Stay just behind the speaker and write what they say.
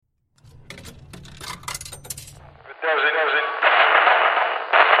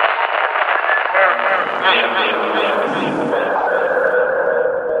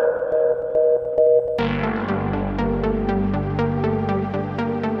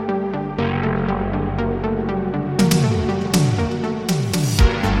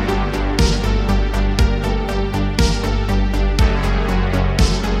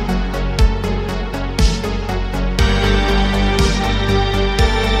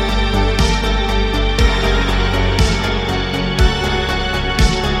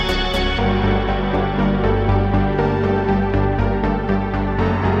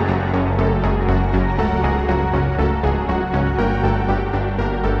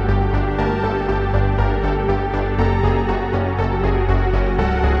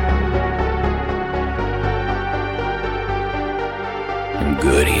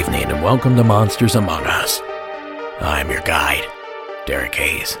Good evening and welcome to Monsters Among Us. I'm your guide, Derek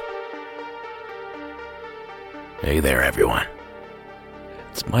Hayes. Hey there, everyone.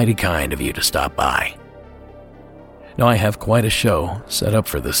 It's mighty kind of you to stop by. Now, I have quite a show set up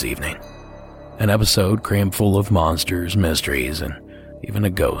for this evening. An episode crammed full of monsters, mysteries, and even a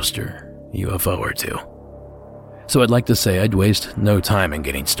ghost or UFO or two. So I'd like to say I'd waste no time in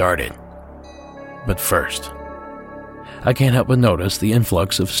getting started. But first, I can't help but notice the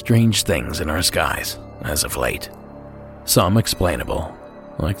influx of strange things in our skies as of late. Some explainable,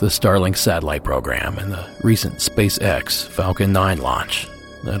 like the Starlink satellite program and the recent SpaceX Falcon 9 launch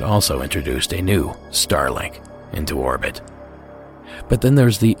that also introduced a new Starlink into orbit. But then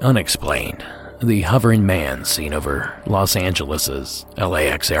there's the unexplained, the hovering man seen over Los Angeles'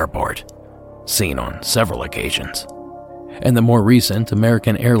 LAX airport, seen on several occasions. And the more recent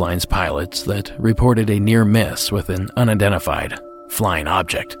American Airlines pilots that reported a near miss with an unidentified flying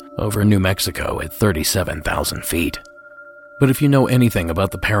object over New Mexico at 37,000 feet. But if you know anything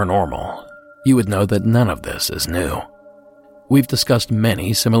about the paranormal, you would know that none of this is new. We've discussed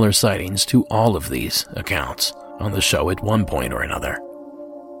many similar sightings to all of these accounts on the show at one point or another.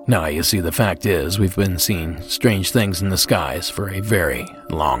 Now, you see, the fact is we've been seeing strange things in the skies for a very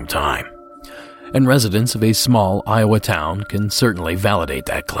long time. And residents of a small Iowa town can certainly validate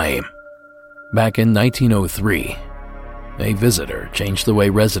that claim. Back in 1903, a visitor changed the way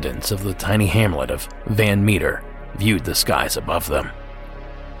residents of the tiny hamlet of Van Meter viewed the skies above them.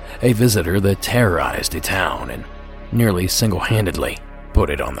 A visitor that terrorized a town and nearly single-handedly put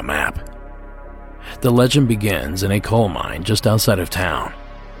it on the map. The legend begins in a coal mine just outside of town,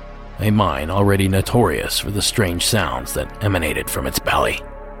 a mine already notorious for the strange sounds that emanated from its belly.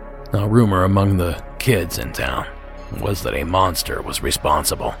 A rumor among the kids in town was that a monster was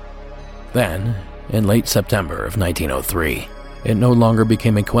responsible. Then, in late September of 1903, it no longer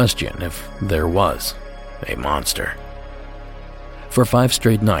became a question if there was a monster. For 5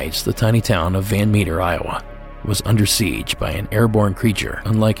 straight nights, the tiny town of Van Meter, Iowa, was under siege by an airborne creature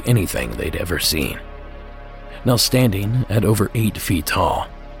unlike anything they'd ever seen. Now, standing at over 8 feet tall,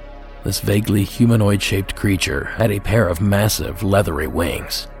 this vaguely humanoid-shaped creature had a pair of massive leathery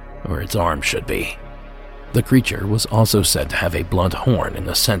wings, or its arms should be. The creature was also said to have a blunt horn in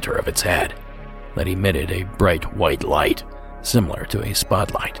the center of its head that emitted a bright white light, similar to a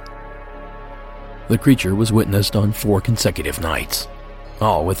spotlight. The creature was witnessed on 4 consecutive nights,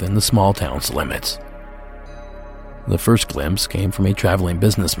 all within the small town's limits. The first glimpse came from a traveling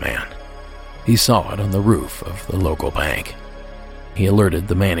businessman. He saw it on the roof of the local bank. He alerted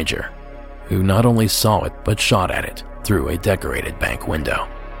the manager, who not only saw it but shot at it through a decorated bank window.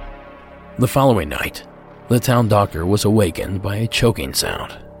 The following night, the town doctor was awakened by a choking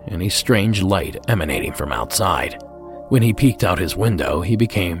sound and a strange light emanating from outside. When he peeked out his window, he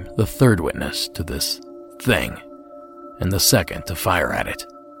became the 3rd witness to this thing, and the 2nd to fire at it.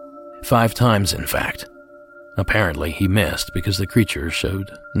 5 times, in fact. Apparently, he missed because the creature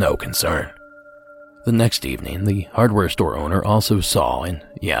showed no concern. The next evening, the hardware store owner also saw and,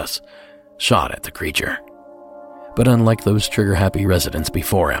 yes, shot at the creature. But unlike those trigger-happy residents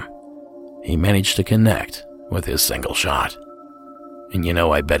before him, he managed to connect with his single shot. And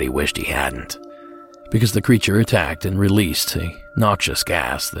I bet he wished he hadn't, because the creature attacked and released a noxious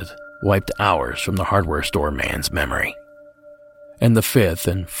gas that wiped hours from the hardware store man's memory. And the 5th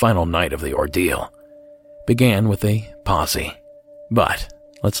and final night of the ordeal began with a posse. But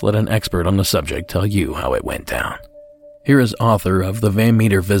let's let an expert on the subject tell you how it went down. Here is author of The Van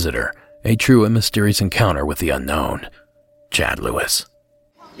Meter Visitor, A True and Mysterious Encounter with the Unknown, Chad Lewis.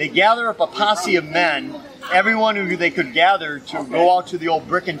 They gather up a posse of men, everyone who they could gather, to go out to the old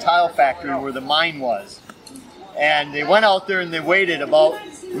brick and tile factory where the mine was. And they went out there and they waited. About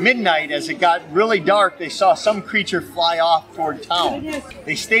midnight, as it got really dark, they saw some creature fly off toward town.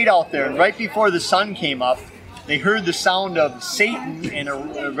 They stayed out there, and right before the sun came up, they heard the sound of Satan and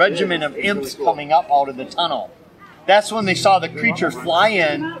a regiment of imps coming up out of the tunnel. That's when they saw the creature fly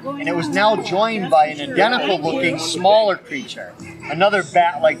in, and it was now joined by an identical-looking, smaller creature, another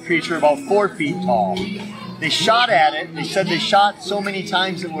bat-like creature about 4 feet tall. They shot at it. They said they shot so many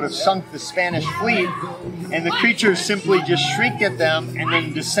times it would have sunk the Spanish fleet, and the creature simply just shrieked at them and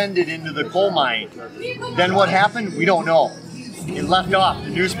then descended into the coal mine. Then what happened? We don't know. It left off. The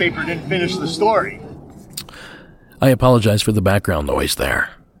newspaper didn't finish the story. I apologize for the background noise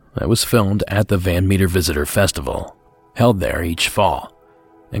there. That was filmed at the Van Meter Visitor Festival, held there each fall,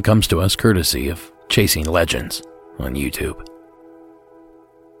 and comes to us courtesy of Chasing Legends on YouTube.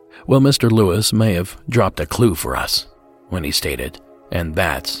 Well, Mr. Lewis may have dropped a clue for us when he stated, and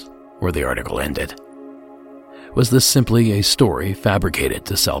that's where the article ended. Was this simply a story fabricated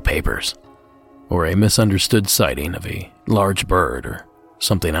to sell papers, or a misunderstood sighting of a large bird, or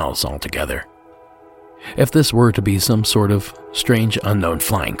something else altogether? If this were to be some sort of strange unknown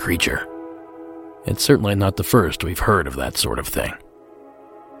flying creature, it's certainly not the first we've heard of that sort of thing.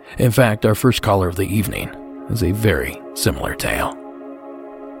 In fact, our first caller of the evening is a very similar tale.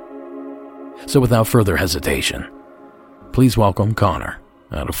 So without further hesitation, please welcome Connor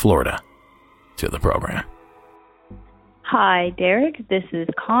out of Florida to the program. Hi, Derek. This is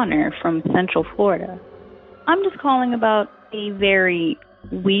Connor from Central Florida. I'm just calling about a very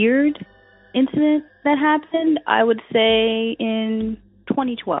weird incident that happened, I would say in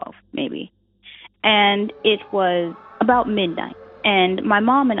 2012, maybe. And it was about midnight, and my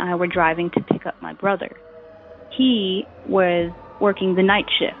mom and I were driving to pick up my brother. He was working the night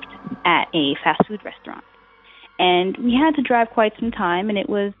shift at a fast food restaurant, and we had to drive quite some time, and it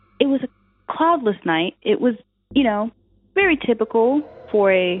was a cloudless night. It was, very typical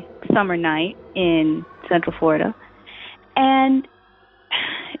for a summer night in Central Florida. And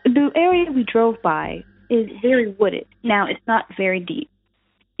the area we drove by is very wooded. Now, it's not very deep.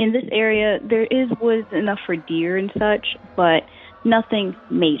 In this area, there is woods enough for deer and such, but nothing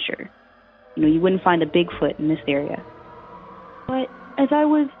major. You wouldn't find a Bigfoot in this area. But as I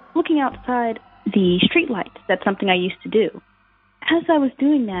was looking outside the streetlights, that's something I used to do. As I was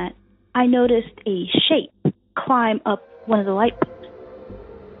doing that, I noticed a shape climb up one of the light posts.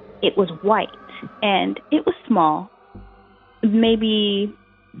 It was white, and it was small, maybe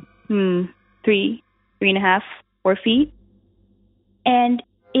 3.5, 4 feet. And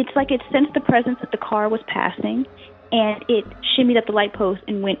it's like it sensed the presence that the car was passing, and it shimmied up the light post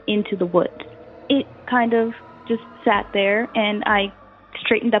and went into the woods. It kind of just sat there, and I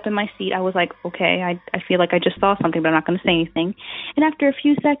straightened up in my seat. I was like, okay, I feel like I just saw something, but I'm not going to say anything. And after a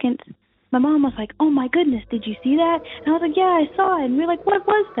few seconds, my mom was like, oh my goodness, did you see that? And I was like, yeah, I saw it. And we were like, what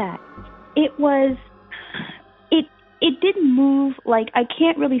was that? It didn't move. Like, I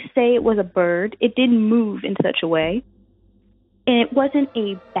can't really say it was a bird. It didn't move in such a way. And it wasn't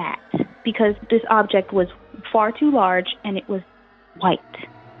a bat, because this object was far too large and it was white.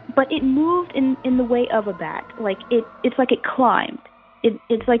 But it moved in the way of a bat. Like, it's like it climbed.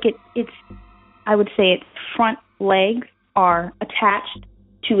 It's like it's I would say its front legs are attached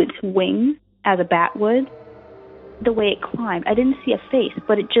to its wings as a bat would. The way it climbed, I didn't see a face,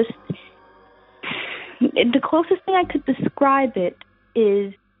 but the closest thing I could describe it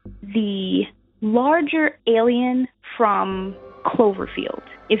is the larger alien from Cloverfield.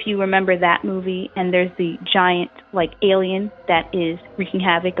 If you remember that movie, and there's the giant alien that is wreaking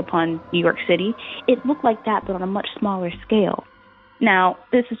havoc upon New York City, it looked like that, but on a much smaller scale. Now,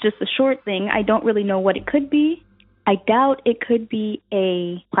 this is just a short thing. I don't really know what it could be. I doubt it could be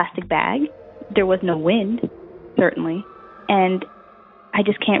a plastic bag. There was no wind, certainly. And I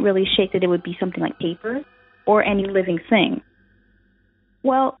just can't really shake that it would be something like paper or any living thing.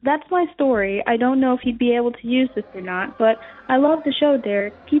 Well, that's my story. I don't know if you'd be able to use this or not, but I love the show,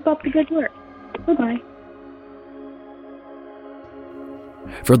 Derek. Keep up the good work. Bye-bye.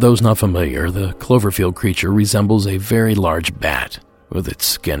 For those not familiar, the Cloverfield creature resembles a very large bat with its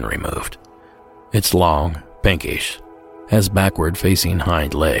skin removed. It's long, pinkish, has backward-facing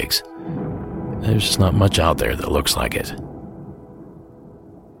hind legs. There's just not much out there that looks like it.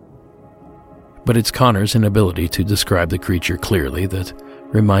 But it's Connor's inability to describe the creature clearly that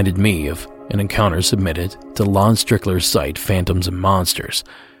reminded me of an encounter submitted to Lon Strickler's site Phantoms and Monsters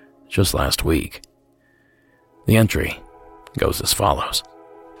just last week. The entry goes as follows.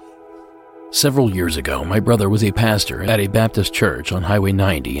 Several years ago, my brother was a pastor at a Baptist church on Highway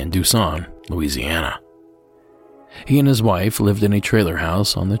 90 in Tucson, Louisiana. He and his wife lived in a trailer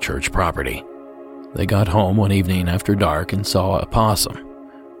house on the church property. They got home one evening after dark and saw a possum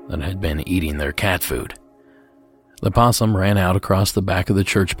that had been eating their cat food. The possum ran out across the back of the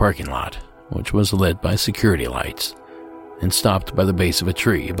church parking lot, which was lit by security lights, and stopped by the base of a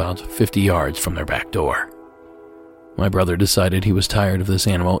tree about 50 yards from their back door. My brother decided he was tired of this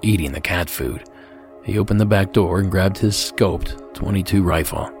animal eating the cat food. He opened the back door and grabbed his scoped .22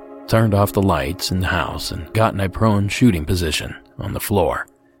 rifle, turned off the lights in the house, and got in a prone shooting position on the floor.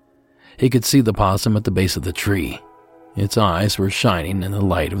 He could see the possum at the base of the tree. Its eyes were shining in the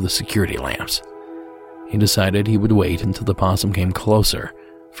light of the security lamps. He decided he would wait until the possum came closer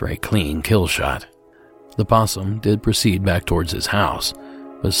for a clean kill shot. The possum did proceed back towards his house,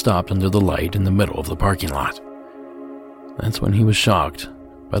 but stopped under the light in the middle of the parking lot. That's when he was shocked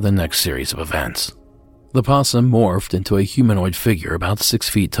by the next series of events. The possum morphed into a humanoid figure about 6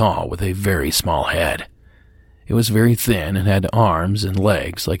 feet tall with a very small head. It was very thin and had arms and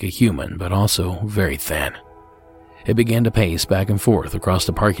legs like a human, but also very thin. It began to pace back and forth across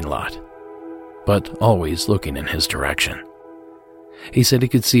the parking lot, but always looking in his direction. He said he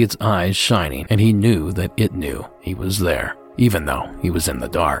could see its eyes shining, and he knew that it knew he was there, even though he was in the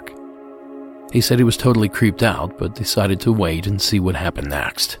dark. He said he was totally creeped out, but decided to wait and see what happened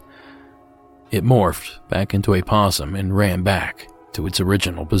next. It morphed back into a possum and ran back to its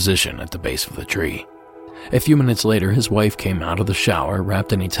original position at the base of the tree. A few minutes later, his wife came out of the shower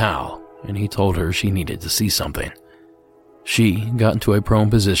wrapped in a towel, and he told her she needed to see something. She got into a prone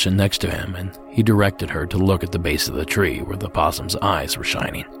position next to him, and he directed her to look at the base of the tree where the possum's eyes were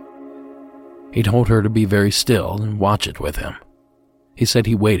shining. He told her to be very still and watch it with him. He said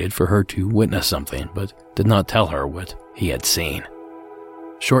he waited for her to witness something, but did not tell her what he had seen.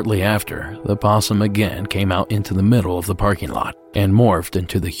 Shortly after, the possum again came out into the middle of the parking lot and morphed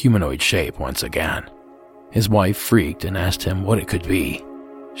into the humanoid shape once again. His wife freaked and asked him what it could be.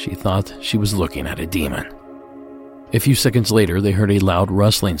 She thought she was looking at a demon. A few seconds later, they heard a loud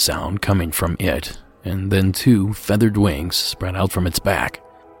rustling sound coming from it, and then 2 feathered wings spread out from its back.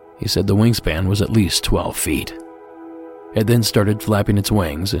 He said the wingspan was at least 12 feet. It then started flapping its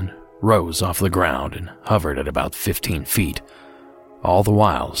wings and rose off the ground and hovered at about 15 feet, all the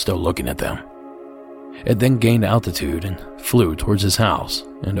while still looking at them. It then gained altitude and flew towards his house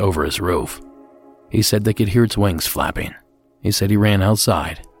and over his roof. He said they could hear its wings flapping. He said he ran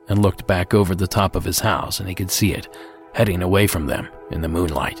outside and looked back over the top of his house, and he could see it heading away from them in the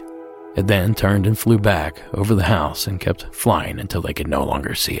moonlight. It then turned and flew back over the house and kept flying until they could no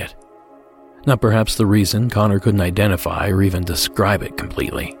longer see it. Now, perhaps the reason Connor couldn't identify or even describe it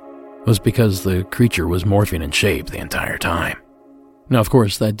completely was because the creature was morphing in shape the entire time. Now, of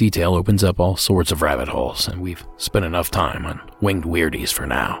course, that detail opens up all sorts of rabbit holes, and we've spent enough time on winged weirdies for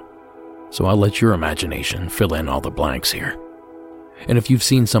now. So I'll let your imagination fill in all the blanks here. And if you've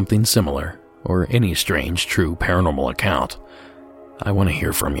seen something similar, or any strange, true paranormal account, I want to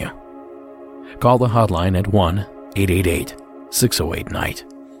hear from you. Call the hotline at 1-888-608-NIGHT.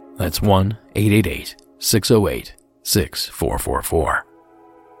 That's 1-888-608-6444.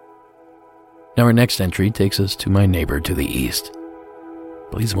 Now our next entry takes us to my neighbor to the east.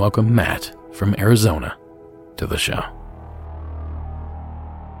 Please welcome Matt from Arizona to the show.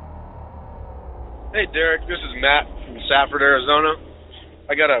 Hey Derek, this is Matt from Safford, Arizona.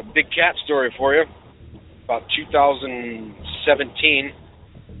 I got a big cat story for you. About 2017,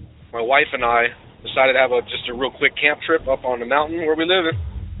 my wife and I decided to have just a real quick camp trip up on the mountain where we live in.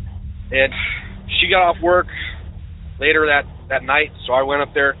 And she got off work later that night, so I went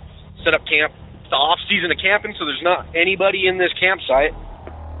up there, set up camp. It's the off-season of camping, so there's not anybody in this campsite.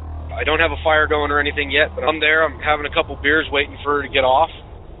 I don't have a fire going or anything yet, but I'm there. I'm having a couple beers waiting for her to get off.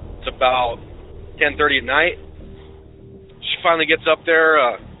 It's about 10:30 at night. She finally gets up there.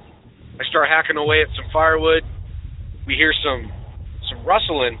 I start hacking away at some firewood. We hear some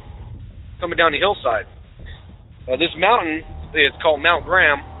rustling coming down the hillside. This mountain is called Mount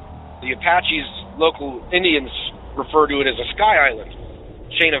Graham. The Apaches, local Indians, refer to it as a sky island.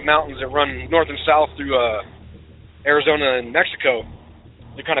 Chain of mountains that run north and south through Arizona and Mexico.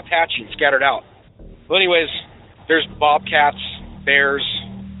 They're kind of patchy and scattered out. Well, anyways, there's bobcats, bears,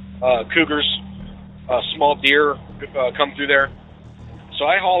 cougars, small deer come through there. So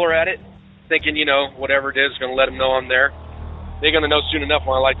I holler at it, thinking, whatever it is going to let them know I'm there. They're going to know soon enough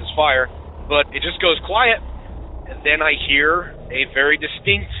when I light this fire. But it just goes quiet, and then I hear a very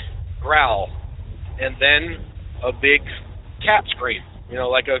distinct growl, and then a big cat scream,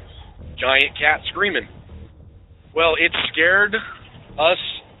 like a giant cat screaming. Well, it scared us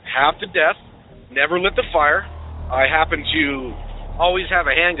half to death, never lit the fire. I happen to always have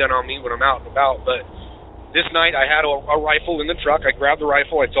a handgun on me when I'm out and about, but this night I had a rifle in the truck. I grabbed the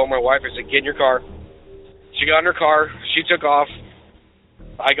rifle. I told my wife, I said, get in your car. She got in her car. She took off.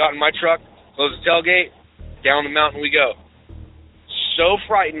 I got in my truck, closed the tailgate, down the mountain we go. so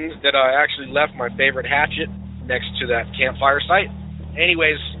frightened that I actually left my favorite hatchet next to that campfire site.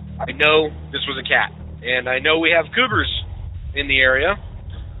 Anyways, I know this was a cat, and I know we have cougars in the area,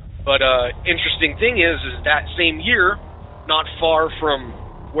 but interesting thing is that same year, not far from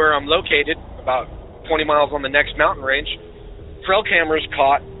where I'm located, about 20 miles on the next mountain range, trail cameras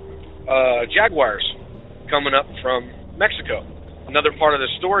caught jaguars coming up from Mexico. Another part of the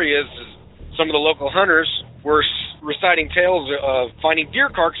story is some of the local hunters were reciting tales of finding deer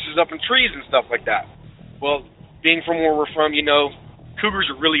carcasses up in trees and stuff like that. Well, being from where we're from, you know, cougars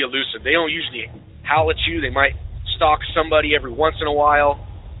are really elusive. They don't usually howl at you. They might stalk somebody every once in a while,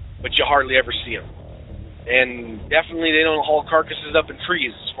 but you hardly ever see them. And definitely they don't haul carcasses up in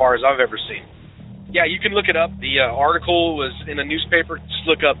trees as far as I've ever seen. Yeah, you can look it up. The article was in a newspaper. Just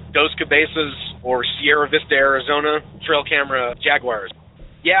look up Dos Cabezas or Sierra Vista, Arizona trail camera jaguars.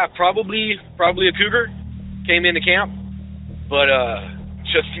 Yeah, probably a cougar came into camp, but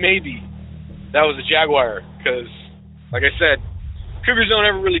just maybe that was a jaguar, because, like I said, cougars don't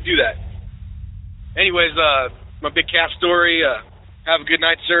ever really do that. Anyways, my big cat story. Have a good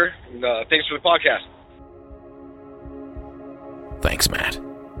night, sir, and thanks for the podcast. Thanks, Matt.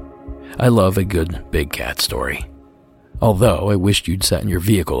 I love a good big cat story. Although I wished you'd sat in your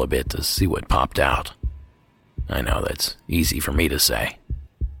vehicle a bit to see what popped out. I know that's easy for me to say.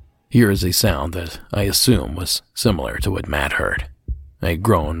 Here is a sound that I assume was similar to what Matt heard. A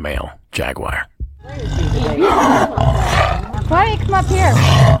grown male jaguar. Why don't you come up here?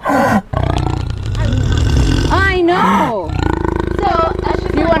 I know.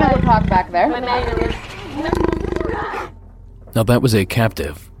 So, you want to go talk back there? Now that was a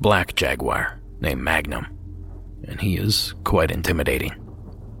captive black jaguar named Magnum, and he is quite intimidating.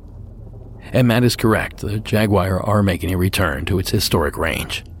 And Matt is correct, the jaguar are making a return to its historic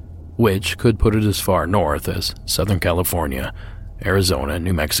range, which could put it as far north as Southern California, Arizona,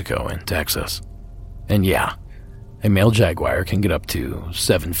 New Mexico, and Texas. And yeah, a male jaguar can get up to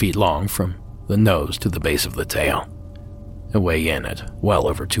 7 feet long from the nose to the base of the tail, and weigh in at well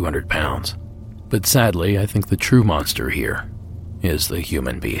over 200 pounds. But sadly, I think the true monster here is the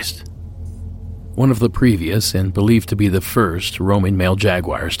human beast. One of the previous, and believed to be the first, roaming male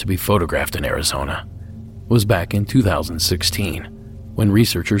jaguars to be photographed in Arizona was back in 2016, when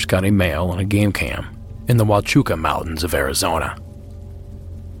researchers got a male on a game cam in the Huachuca Mountains of Arizona.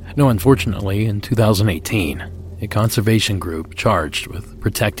 Now, unfortunately, in 2018, a conservation group charged with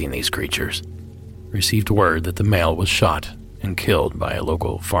protecting these creatures received word that the male was shot and killed by a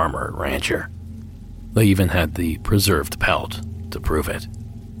local farmer rancher. They even had the preserved pelt to prove it.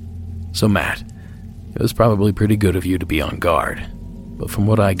 So Matt, it was probably pretty good of you to be on guard, but from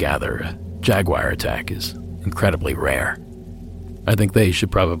what I gather, a jaguar attack is incredibly rare. I think they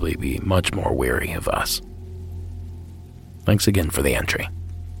should probably be much more wary of us. Thanks again for the entry.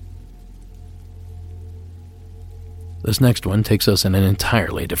 This next one takes us in an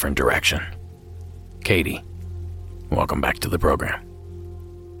entirely different direction. Katie, welcome back to the program.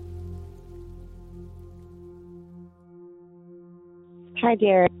 Hi,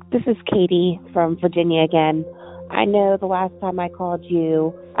 Derek. This is Katie from Virginia again. I know the last time I called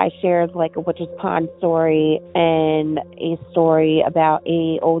you, I shared like a witch's pond story and a story about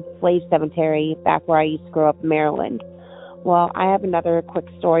a old slave cemetery back where I used to grow up in Maryland. Well, I have another quick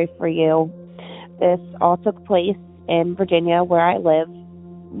story for you. This all took place in Virginia, where I live,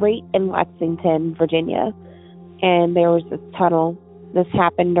 right in Lexington, Virginia. And there was this tunnel. This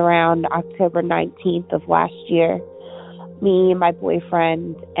happened around October 19th of last year. Me and my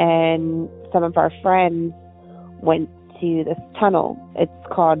boyfriend and some of our friends went to this tunnel. It's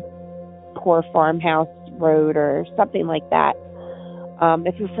called Poor Farmhouse Road or something like that.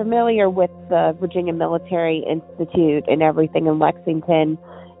 If you're familiar with the Virginia Military Institute and everything in Lexington,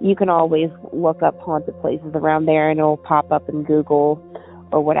 you can always look up haunted places around there and it'll pop up in Google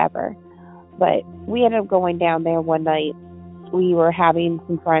or whatever. But we ended up going down there one night. We were having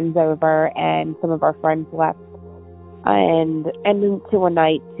some friends over and some of our friends left, and ended to a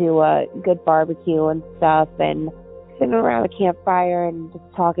night to a good barbecue and stuff, and sitting around the campfire and just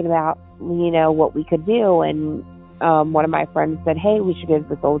talking about, you know, what we could do. And one of my friends said, hey, we should go to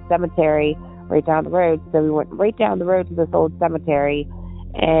this old cemetery right down the road. So we went right down the road to this old cemetery,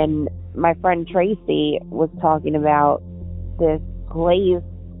 and my friend Tracy was talking about this place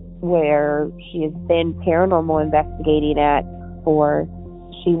where she has been paranormal investigating at, or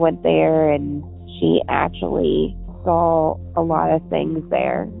she went there and she actually saw a lot of things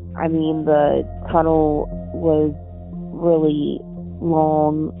there. I mean, the tunnel was really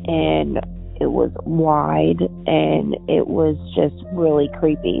long and it was wide and it was just really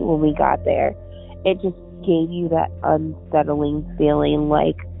creepy when we got there. It just gave you that unsettling feeling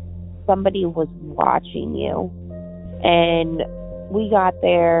like somebody was watching you. And we got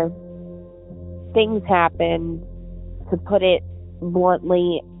there, things happened. To put it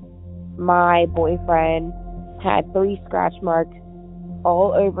bluntly, my boyfriend had 3 scratch marks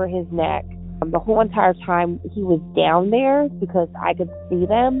all over his neck. The whole entire time he was down there, because I could see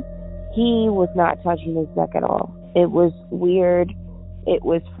them, he was not touching his neck at all. It was weird. It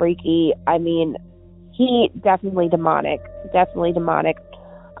was freaky. I mean, he definitely demonic.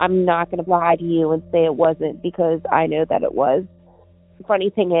 I'm not going to lie to you and say it wasn't, because I know that it was. The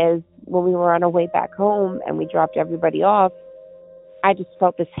funny thing is, when we were on our way back home and we dropped everybody off, I just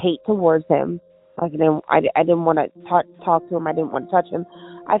felt this hate towards him. I didn't want to talk to him. I didn't want to touch him.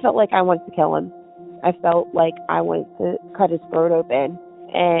 I felt like I wanted to kill him. I felt like I wanted to cut his throat open.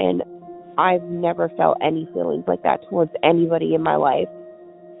 And I've never felt any feelings like that towards anybody in my life.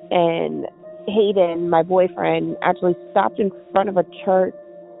 And Hayden, my boyfriend, actually stopped in front of a church,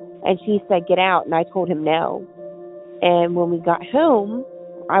 and she said, "Get out." And I told him no. And when we got home,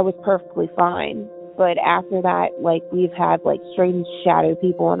 I was perfectly fine. But after that, we've had, strange shadow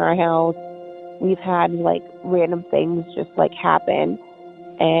people in our house. We've had, random things just, happen.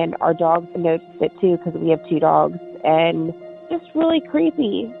 And our dogs noticed it, too, because we have 2 dogs. And just really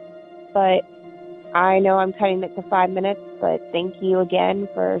creepy. But I know I'm cutting it to 5 minutes, but thank you again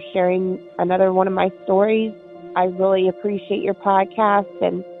for sharing another one of my stories. I really appreciate your podcast,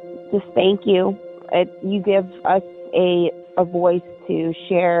 and just thank you. You give us a voice to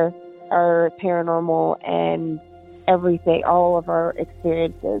share our paranormal and everything, all of our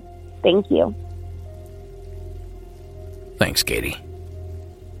experiences. Thank you. Thanks, Katie.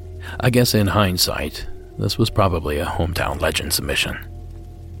 I guess in hindsight, this was probably a hometown legend submission.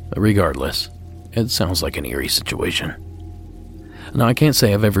 Regardless, it sounds like an eerie situation. Now, I can't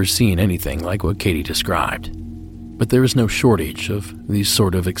say I've ever seen anything like what Katie described, but there is no shortage of these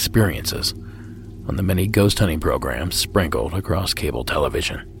sort of experiences on the many ghost hunting programs sprinkled across cable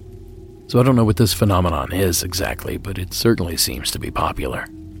television. So I don't know what this phenomenon is exactly, but it certainly seems to be popular.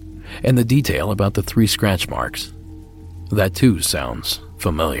 And the detail about the 3 scratch marks, that too sounds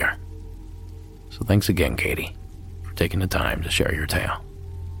familiar. So thanks again, Katie, for taking the time to share your tale.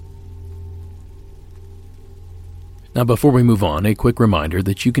 Now, before we move on, a quick reminder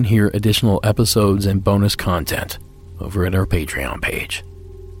that you can hear additional episodes and bonus content over at our Patreon page.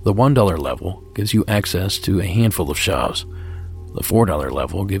 The $1 level gives you access to a handful of shows. The $4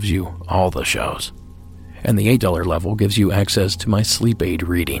 level gives you all the shows. And the $8 level gives you access to my sleep aid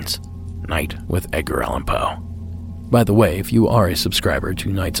readings, Night with Edgar Allan Poe. By the way, if you are a subscriber to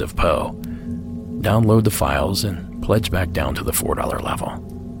Nights of Poe, download the files and pledge back down to the $4 level.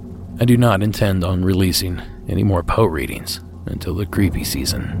 I do not intend on releasing any more Poe readings until the creepy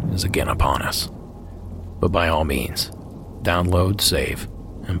season is again upon us. But by all means, download, save,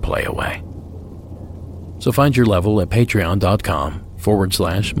 and play away. So find your level at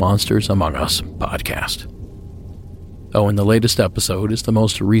patreon.com/Monsters Among Us podcast. Oh, and the latest episode is the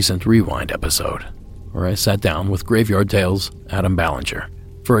most recent Rewind episode, where I sat down with Graveyard Tales' Adam Ballinger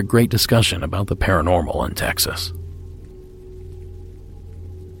for a great discussion about the paranormal in Texas.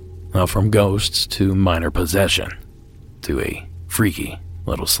 Now, from ghosts to minor possession to a freaky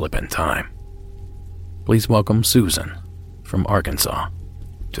little slip in time, please welcome Susan from Arkansas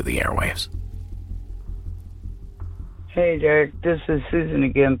to the airwaves. Hey, Derek. This is Susan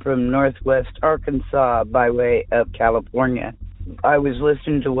again from Northwest Arkansas by way of California. I was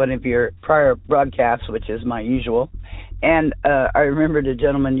listening to one of your prior broadcasts, which is my usual, and I remembered a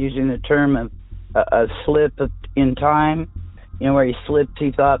gentleman using the term of a slip in time, where he slipped,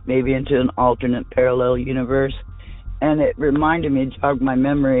 he thought, maybe into an alternate parallel universe. And it reminded me, jogged my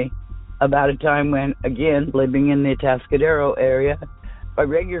memory, about a time when, again, living in the Atascadero area, I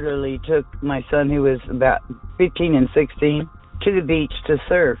regularly took my son, who was about 15 and 16, to the beach to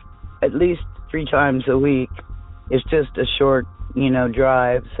surf at least 3 times a week. It's just a short,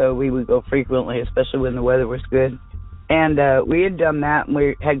 drive, so we would go frequently, especially when the weather was good. And we had done that, and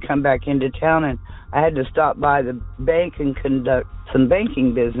we had come back into town, and I had to stop by the bank and conduct some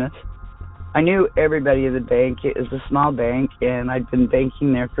banking business. I knew everybody at the bank. It was a small bank, and I'd been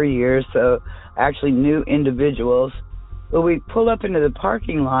banking there for years, so I actually knew individuals. But we pulled up into the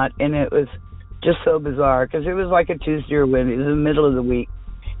parking lot, and it was just so bizarre, because it was like a Tuesday or Wednesday. It was the middle of the week.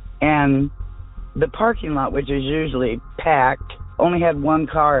 And the parking lot, which is usually packed, only had one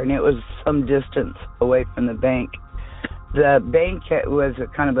car, and it was some distance away from the bank. The bank was a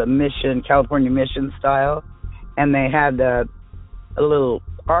kind of a mission, California mission style, and they had a little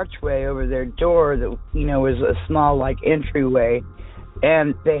archway over their door that, was a small, entryway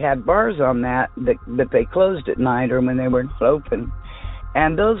And they had bars on that they closed at night or when they weren't open.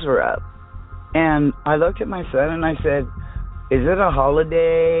 And those were up. And I looked at my son and I said, is it a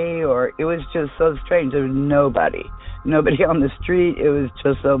holiday? Or it was just so strange. There was nobody on the street. It was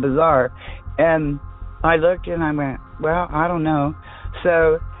just so bizarre. And I looked and I went, well, I don't know.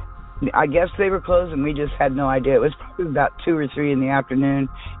 So I guess they were closed and we just had no idea. It was probably about 2 or 3 in the afternoon,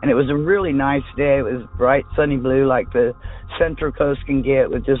 and it was a really nice day. It was bright, sunny blue like the Central Coast can get,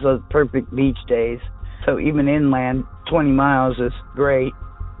 with just those perfect beach days. So even inland, 20 miles is great.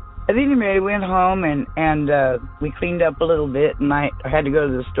 At any rate, we went home and we cleaned up a little bit, and I had to go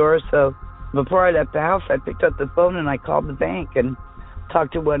to the store. So before I left the house, I picked up the phone and I called the bank and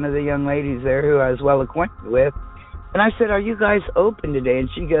talked to one of the young ladies there who I was well acquainted with. And I said, are you guys open today? And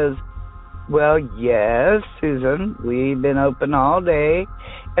she goes, well, yes, Susan, we've been open all day.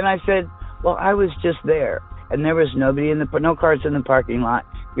 And I said, well, I was just there, and there was no cars in the parking lot.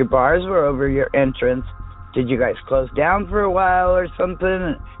 Your bars were over your entrance. Did you guys close down for a while or something?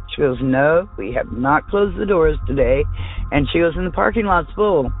 And she goes, no, we have not closed the doors today. And she goes, and the parking lot's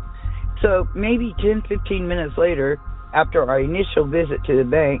full. So maybe 10, 15 minutes later, after our initial visit to the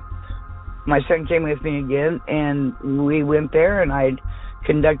bank, my son came with me again, and we went there, and I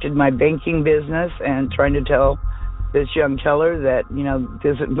conducted my banking business and trying to tell this young teller that,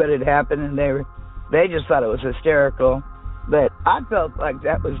 this is what had happened, and they just thought it was hysterical. But I felt like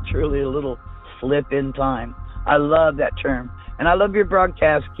that was truly a little slip in time. I love that term. And I love your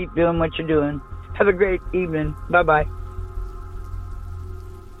broadcast. Keep doing what you're doing. Have a great evening. Bye-bye.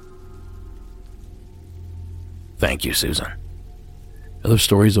 Thank you, Susan. Those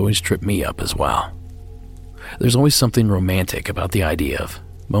stories always trip me up as well. There's always something romantic about the idea of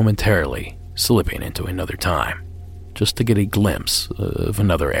momentarily slipping into another time, just to get a glimpse of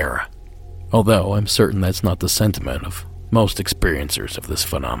another era. Although I'm certain that's not the sentiment of most experiencers of this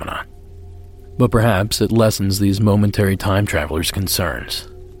phenomenon. But perhaps it lessens these momentary time travelers' concerns,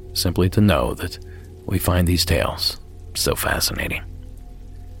 simply to know that we find these tales so fascinating.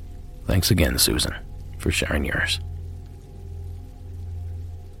 Thanks again, Susan, for sharing yours.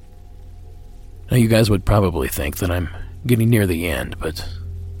 Now, you guys would probably think that I'm getting near the end, but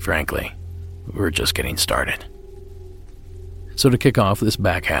frankly, we're just getting started. So to kick off this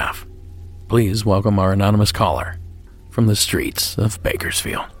back half, please welcome our anonymous caller from the streets of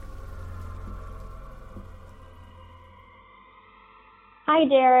Bakersfield. Hi,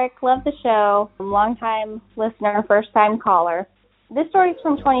 Derek. Love the show. Long-time listener, first-time caller. This story's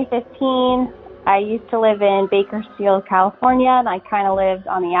from 2015. I used to live in Bakersfield, California, and I kind of lived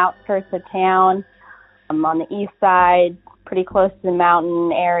on the outskirts of town. I'm on the east side, pretty close to the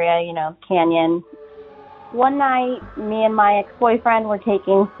mountain area, canyon. One night, me and my ex-boyfriend were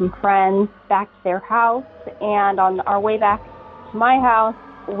taking some friends back to their house, and on our way back to my house,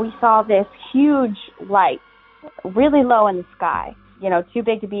 we saw this huge light, really low in the sky. Too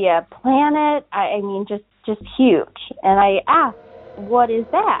big to be a planet. I mean, just huge. And I asked, what is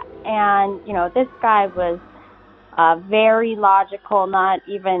that? And, this guy was very logical, not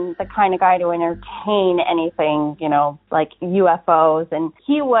even the kind of guy to entertain anything, like UFOs. And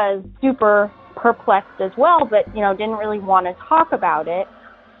he was super perplexed as well, but, didn't really want to talk about it.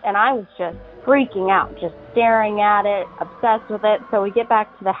 And I was just freaking out, just staring at it, obsessed with it. So we get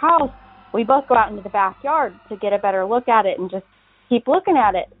back to the house. We both go out into the backyard to get a better look at it and just keep looking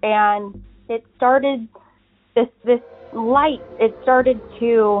at it. And it started, this light, it started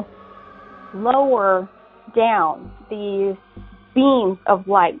to lower down these beams of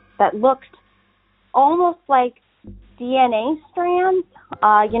light that looked almost like DNA strands,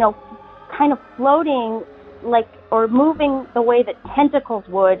 kind of floating or moving the way that tentacles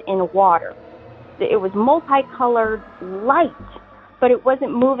would in water. It was multicolored light, but it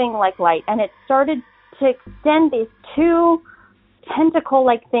wasn't moving like light. And it started to extend these two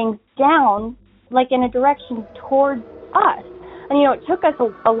tentacle-like things down, in a direction towards us. And, it took us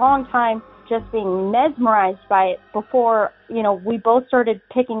a long time just being mesmerized by it before, we both started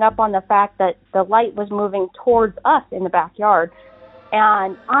picking up on the fact that the light was moving towards us in the backyard.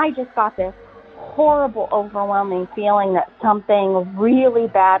 And I just got this horrible, overwhelming feeling that something really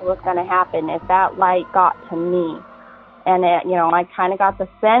bad was going to happen if that light got to me. And, I kind of got the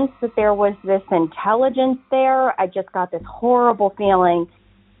sense that there was this intelligence there. I just got this horrible feeling.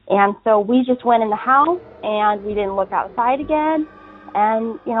 And so we just went in the house, and we didn't look outside again.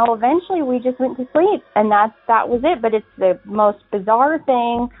 And, eventually we just went to sleep. And that was it. But it's the most bizarre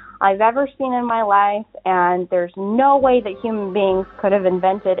thing I've ever seen in my life. And there's no way that human beings could have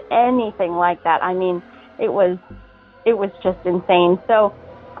invented anything like that. I mean, it was just insane. So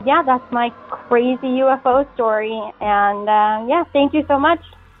Yeah, that's my crazy UFO story. And yeah, thank you so much.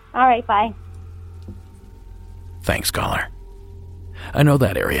 All right, bye. Thanks, caller. I know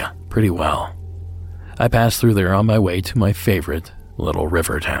that area pretty well. I pass through there on my way to my favorite little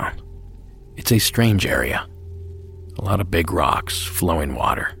river town. It's a strange area. A lot of big rocks, flowing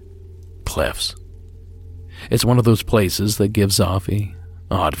water, cliffs. It's one of those places that gives off an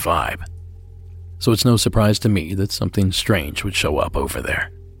odd vibe. So it's no surprise to me that something strange would show up over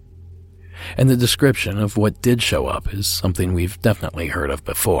there. And the description of what did show up is something we've definitely heard of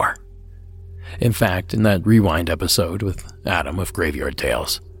before. In fact, in that Rewind episode with Adam of Graveyard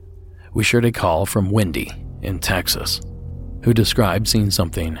Tales, we shared a call from Wendy in Texas, who described seeing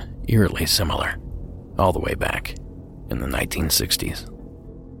something eerily similar, all the way back in the 1960s.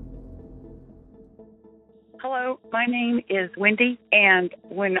 Hello, my name is Wendy, and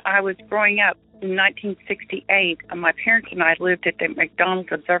when I was growing up in 1968, my parents and I lived at the McDonald's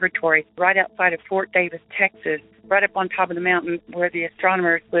Observatory right outside of Fort Davis, Texas, right up on top of the mountain where the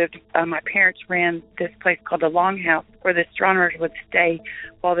astronomers lived. My parents ran this place called the Longhouse, where the astronomers would stay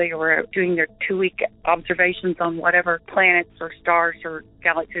while they were doing their 2-week observations on whatever planets or stars or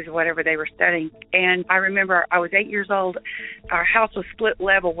galaxies or whatever they were studying. And I remember I was 8 years old. Our house was split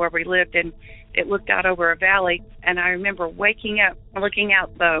level where we lived, and it looked out over a valley. And I remember waking up, looking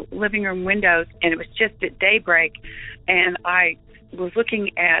out the living room windows, and it was just at daybreak. And I was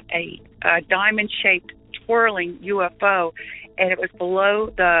looking at a diamond-shaped twirling UFO, and it was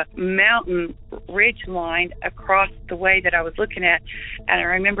below the mountain ridge line across the way that I was looking at. And I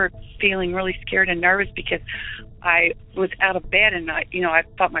remember feeling really scared and nervous because I was out of bed, and I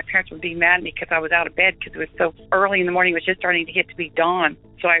thought my parents would be mad at me because I was out of bed because it was so early in the morning. It was just starting to get to be dawn.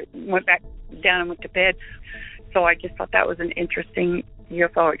 So I went back down and went to bed. So I just thought that was an interesting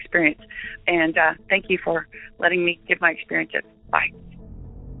UFO experience. And thank you for letting me give my experiences. Bye.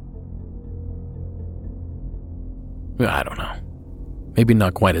 I don't know. Maybe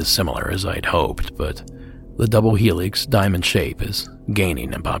not quite as similar as I'd hoped, but the double helix diamond shape is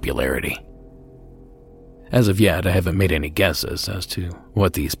gaining in popularity. As of yet, I haven't made any guesses as to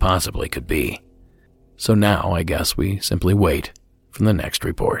what these possibly could be. So now I guess we simply wait for the next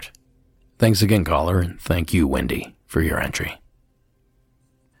report. Thanks again, caller, and thank you, Wendy, for your entry.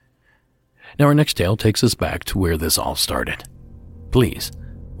 Now our next tale takes us back to where this all started. Please,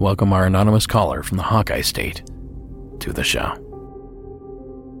 welcome our anonymous caller from the Hawkeye State to the show.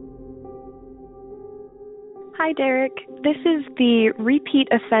 Hi, Derek. This is the repeat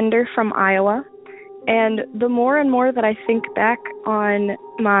offender from Iowa, and the more and more that I think back on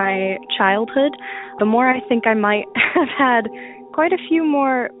my childhood, the more I think I might have had quite a few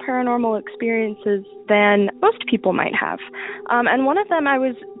more paranormal experiences than most people might have. And one of them I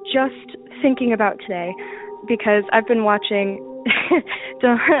was just thinking about today because I've been watching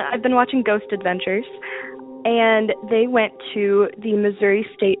Ghost Adventures, and they went to the Missouri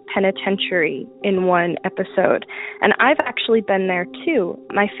State Penitentiary in one episode. And I've actually been there too.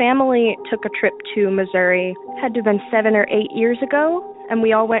 My family took a trip to Missouri, had to have been 7 or 8 years ago, and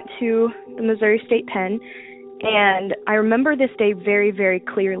we all went to the Missouri State Pen. And I remember this day very, very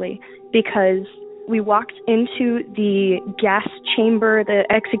clearly because we walked into the gas chamber,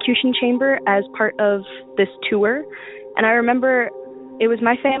 the execution chamber, as part of this tour. And I remember it was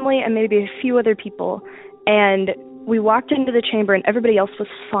my family and maybe a few other people. And we walked into the chamber and everybody else was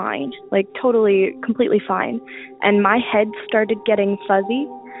fine, like totally, completely fine. And my head started getting fuzzy.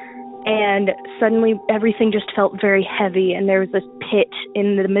 And suddenly everything just felt very heavy. And there was this pit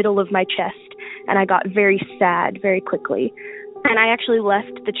in the middle of my chest. And I got very sad very quickly. And I actually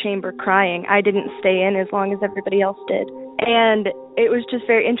left the chamber crying. I didn't stay in as long as everybody else did. And it was just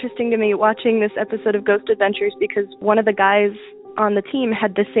very interesting to me watching this episode of Ghost Adventures because one of the guys on the team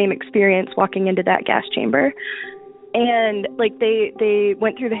had the same experience walking into that gas chamber. And like they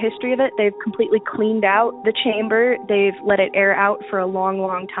went through the history of it. They've completely cleaned out the chamber. They've let it air out for a long,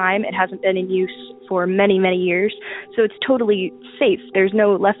 long time. It hasn't been in use for many, many years. So it's totally safe. There's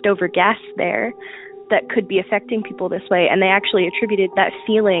no leftover gas there that could be affecting people this way. And they actually attributed that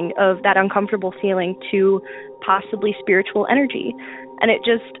feeling of that uncomfortable feeling to possibly spiritual energy. And it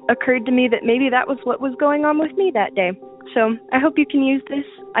just occurred to me that maybe that was what was going on with me that day. So I hope you can use this.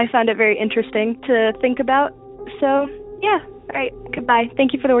 I found it very interesting to think about. So, yeah. All right. Goodbye.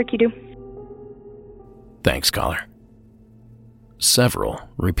 Thank you for the work you do. Thanks, caller. Several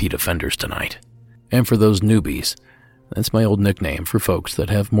repeat offenders tonight. And for those newbies, that's my old nickname for folks that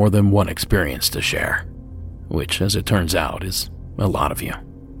have more than one experience to share, which, as it turns out, is a lot of you.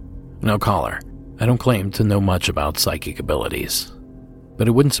 Now, caller, I don't claim to know much about psychic abilities, but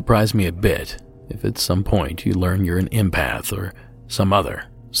it wouldn't surprise me a bit if at some point you learn you're an empath or some other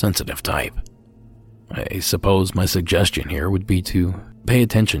sensitive type. I suppose my suggestion here would be to pay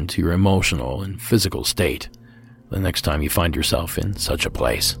attention to your emotional and physical state the next time you find yourself in such a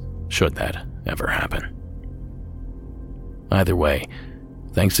place, should that ever happen. Either way,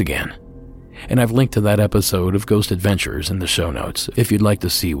 thanks again. And I've linked to that episode of Ghost Adventures in the show notes if you'd like to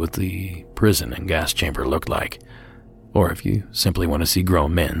see what the prison and gas chamber looked like, or if you simply want to see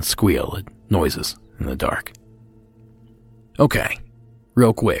grown men squeal at noises in the dark. Okay,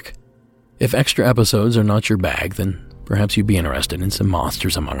 real quick. If extra episodes are not your bag, then perhaps you'd be interested in some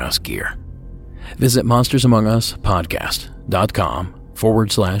Monsters Among Us gear. Visit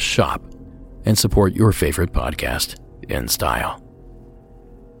monstersamonguspodcast.com/shop and support your favorite podcast in style.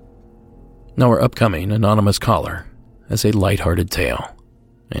 Now our upcoming anonymous caller has a lighthearted tale,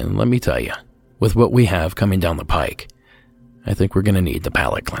 and let me tell you, with what we have coming down the pike, I think we're going to need the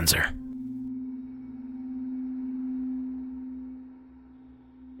palate cleanser.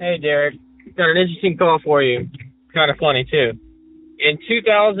 Hey, Derek. Got an interesting call for you. Kind of funny, too. In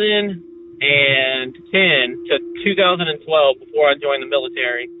 2010 to 2012, before I joined the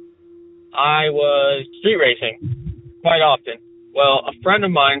military, I was street racing quite often. Well, a friend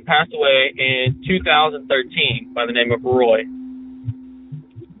of mine passed away in 2013 by the name of Roy.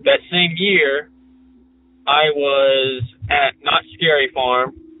 That same year, I was at Not Scary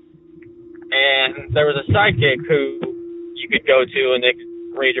Farm, and there was a sidekick who you could go to, and they could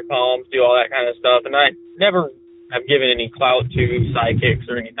raise your palms, do all that kind of stuff. And I never have given any clout to sidekicks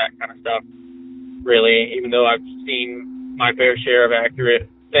or any of that kind of stuff, really, even though I've seen my fair share of accurate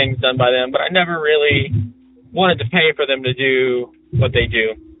things done by them. But I never really wanted to pay for them to do what they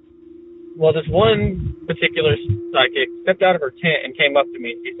do. Well, this one particular sidekick stepped out of her tent and came up to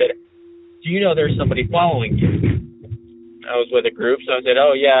me and she said, "Do you know there's somebody following you?" I was with a group, so I said,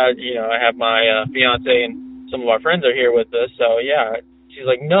 "Oh, yeah, I have my fiance and some of our friends are here with us, so yeah." She's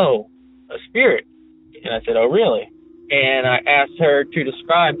like, "No, a spirit." And I said, "Oh, really?" And I asked her to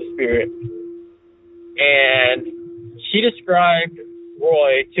describe the spirit. And she described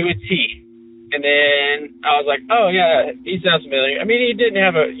Roy to a T. And then I was like, "Oh, yeah, he sounds familiar." I mean, he didn't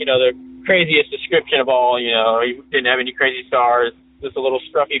have the craziest description of all, he didn't have any crazy scars, just a little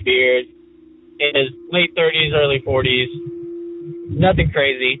scruffy beard. In his late 30s, early 40s, nothing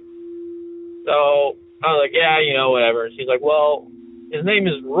crazy. So I was like, "Yeah, whatever." She's like, "Well, his name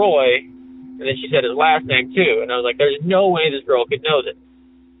is Roy," and then she said his last name too. And I was like, "There's no way this girl could know this.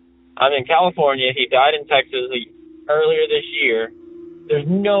 I'm in California. He died in Texas earlier this year. There's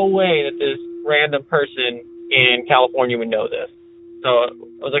no way that this random person in California would know this." So I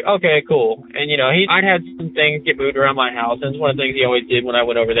was like, "Okay, cool." And I'd had some things get moved around my house, and it's one of the things he always did when I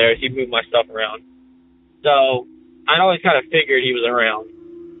went over there is he'd move my stuff around. So I'd always kind of figured he was around.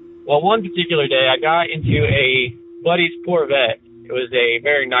 Well, one particular day, I got into a buddy's Corvette. It was a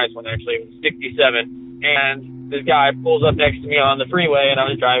very nice one, actually. It was 67. And this guy pulls up next to me on the freeway, and I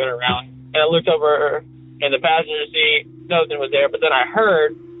was driving around. And I looked over in the passenger seat. Nothing was there. But then I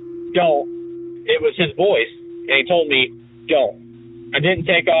heard, "Don't." It was his voice. And he told me, "Don't." I didn't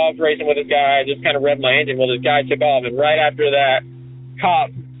take off racing with this guy. I just kind of revved my engine. Well, this guy took off. And right after that,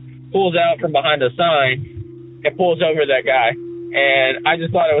 cop pulls out from behind a sign and pulls over that guy. And I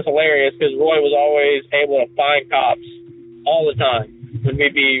just thought it was hilarious because Roy was always able to find cops all the time when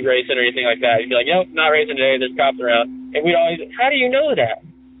we'd be racing or anything like that. He'd be like, "Nope, not racing today. There's cops around." And we'd always, "How do you know that?"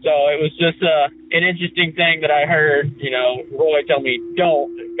 So it was just an interesting thing that I heard, Roy tell me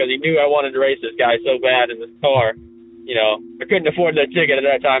don't, because he knew I wanted to race this guy so bad in this car. I couldn't afford that ticket at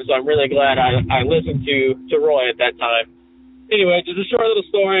that time, so I'm really glad I listened to Roy at that time. Anyway, just a short little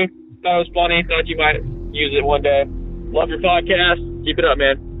story. Thought it was funny. Thought you might use it one day. Love your podcast. Keep it up,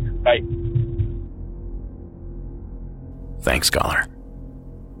 man. Bye. Thanks, caller.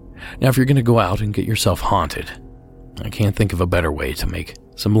 Now, if you're going to go out and get yourself haunted, I can't think of a better way to make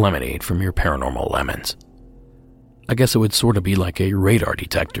some lemonade from your paranormal lemons. I guess it would sort of be like a radar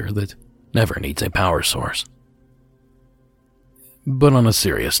detector that never needs a power source. But on a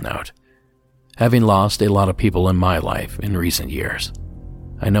serious note, having lost a lot of people in my life in recent years,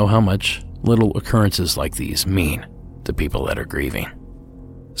 I know how much little occurrences like these mean to people that are grieving.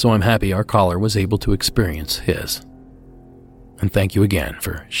 So I'm happy our caller was able to experience his. And thank you again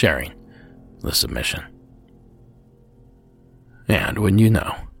for sharing the submission. And when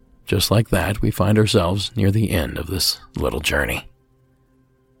just like that, we find ourselves near the end of this little journey.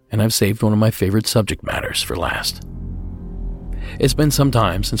 And I've saved one of my favorite subject matters for last. It's been some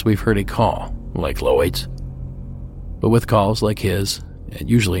time since we've heard a call like Lloyd's. But with calls like his, it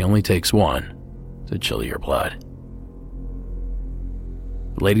usually only takes one to chill your blood.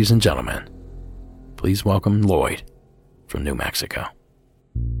 Ladies and gentlemen, please welcome Lloyd from New Mexico.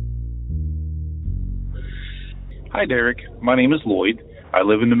 Hi, Derek. My name is Lloyd. I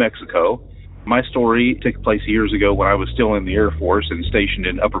live in New Mexico. My story took place years ago when I was still in the Air Force and stationed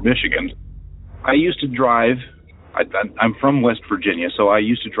in Upper Michigan. I used to drive, I'm from West Virginia, so I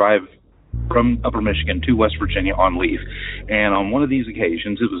used to drive from Upper Michigan to West Virginia on leave. And on one of these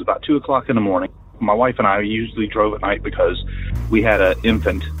occasions, it was about 2 o'clock in the morning. My wife and I usually drove at night because we had an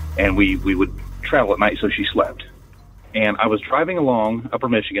infant and we would travel at night, so she slept. And I was driving along Upper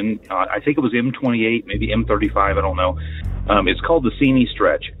Michigan. I think it was M28, maybe M35, I don't know. It's called the Seney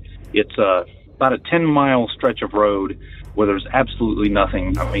Stretch. It's about a 10-mile stretch of road where there's absolutely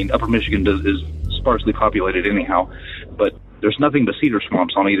nothing. I mean, Upper Michigan is sparsely populated anyhow, but there's nothing but cedar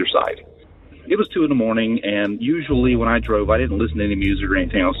swamps on either side. It was 2 in the morning, and usually when I drove, I didn't listen to any music or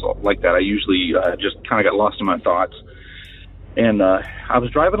anything else like that. I usually just kind of got lost in my thoughts. And I was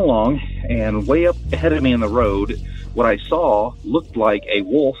driving along, and way up ahead of me in the road, what I saw looked like a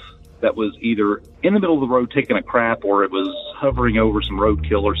wolf that was either in the middle of the road taking a crap, or it was hovering over some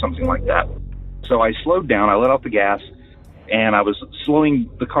roadkill or something like that. So I slowed down, I let off the gas, and I was slowing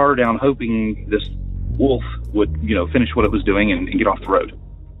the car down, hoping this wolf would, finish what it was doing and get off the road.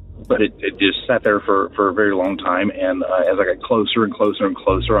 But it just sat there for a very long time, and as I got closer and closer and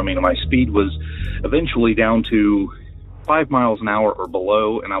closer, I mean, my speed was eventually down to 5 miles an hour or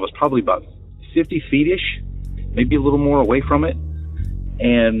below, and I was probably about 50 feet-ish, maybe a little more away from it,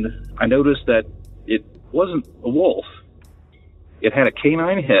 and I noticed that it wasn't a wolf. It had a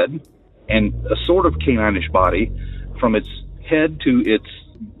canine head and a sort of canine-ish body. From its head to its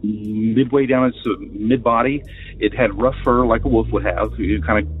midway down its mid-body, it had rough fur like a wolf would have,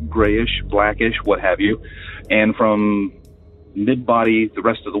 kind of grayish, blackish, what have you, and from mid-body the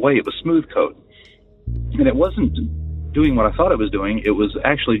rest of the way, it was smooth coat. And it wasn't doing what I thought it was doing. It was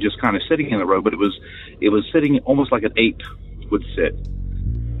actually just kind of sitting in the road, but it was sitting almost like an ape would sit.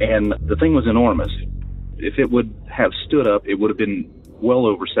 And the thing was enormous. If it would have stood up, it would have been well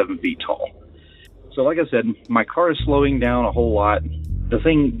over 7 feet tall. So like I said, my car is slowing down a whole lot. The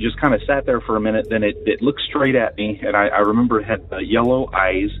thing just kind of sat there for a minute, then it looked straight at me, and I remember it had yellow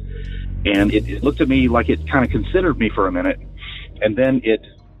eyes, and it looked at me like it kind of considered me for a minute, and then it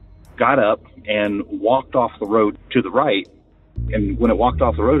got up and walked off the road to the right, and when it walked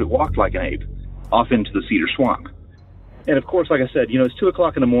off the road, it walked like an ape off into the cedar swamp. And of course, like I said, it's 2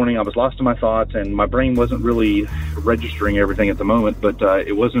 o'clock in the morning, I was lost in my thoughts, and my brain wasn't really registering everything at the moment, but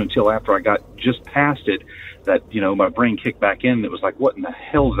it wasn't until after I got just past it that, my brain kicked back in. It was like, what in the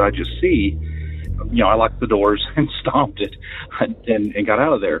hell did I just see? I locked the doors and stomped it and got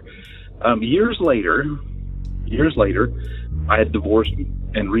out of there. Years later, I had divorced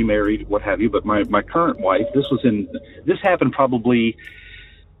and remarried, what have you, but my current wife, this happened probably,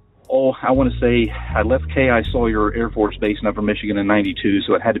 I want to say I left K.I. Sawyer Air Force Base in Upper Michigan in 92,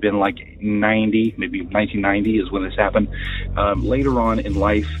 so it had to have been like 90, maybe 1990 is when this happened. Later on in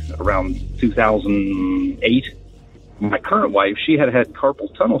life, around 2008, my current wife, she had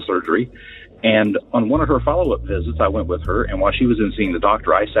carpal tunnel surgery, and on one of her follow-up visits, I went with her, and while she was in seeing the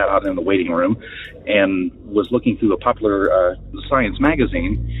doctor, I sat out in the waiting room and was looking through a popular science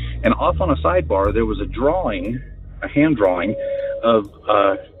magazine, and off on a sidebar, there was a hand drawing of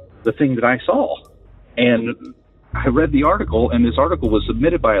the thing that I saw. And I read the article, and this article was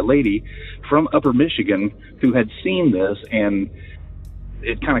submitted by a lady from Upper Michigan who had seen this, and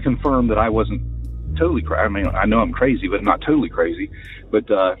it kind of confirmed that I wasn't totally crazy. I mean, I know I'm crazy, but not totally crazy. But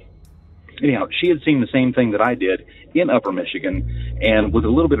anyhow, she had seen the same thing that I did in Upper Michigan, and with a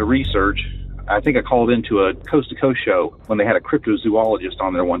little bit of research, I think I called into a coast-to-coast show when they had a cryptozoologist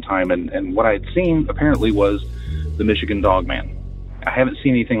on there one time, and what I had seen apparently was the Michigan Dogman. I haven't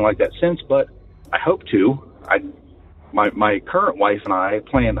seen anything like that since, but I hope to. My current wife and I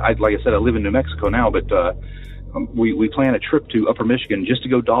plan, like I said, I live in New Mexico now, but we plan a trip to Upper Michigan just to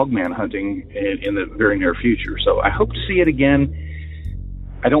go dogman hunting in the very near future. So I hope to see it again.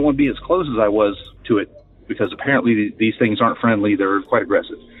 I don't want to be as close as I was to it because apparently these things aren't friendly. They're quite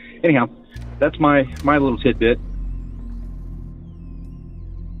aggressive. Anyhow, that's my little tidbit.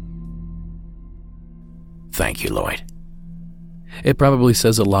 Thank you, Lloyd. It probably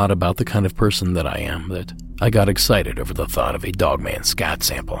says a lot about the kind of person that I am that I got excited over the thought of a Dogman scat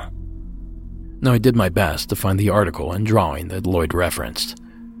sample. Now, I did my best to find the article and drawing that Lloyd referenced.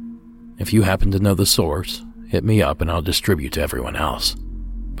 If you happen to know the source, hit me up and I'll distribute to everyone else.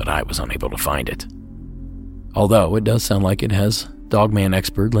 But I was unable to find it. Although it does sound like it has Dogman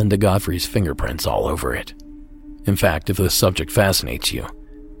expert Linda Godfrey's fingerprints all over it. In fact, if the subject fascinates you,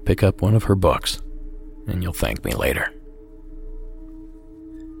 pick up one of her books, and you'll thank me later.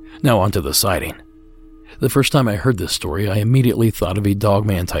 Now on to the sighting. The first time I heard this story, I immediately thought of a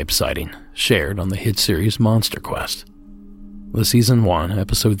Dogman-type sighting shared on the hit series Monster Quest, the Season 1,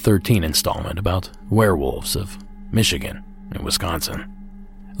 Episode 13 installment about werewolves of Michigan and Wisconsin.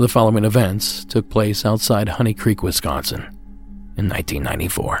 The following events took place outside Honey Creek, Wisconsin in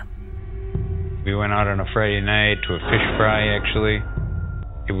 1994. We went out on a Friday night to a fish fry, actually.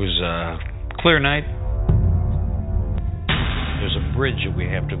 It was a clear night. There's a bridge that we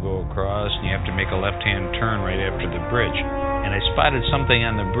have to go across, and you have to make a left-hand turn right after the bridge. And I spotted something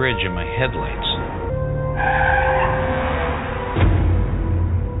on the bridge in my headlights.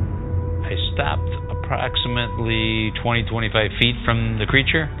 I stopped approximately 20-25 feet from the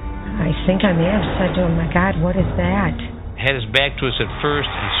creature. I think I may have said to him, "My God, what is that?" Had his back to us at first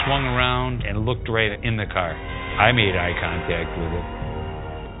and swung around and looked right in the car. I made eye contact with it.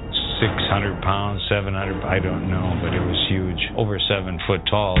 600 pounds, 700, I don't know, but it was huge. Over 7 foot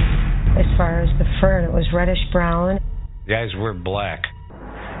tall. As far as the fur, it was reddish brown. The eyes were black.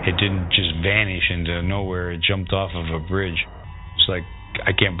 It didn't just vanish into nowhere. It jumped off of a bridge. It's like,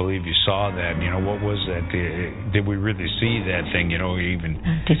 I can't believe you saw that. You know, what was that? Did we really see that thing, even?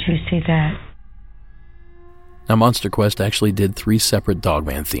 Did you see that? Now, Monster Quest actually did 3 separate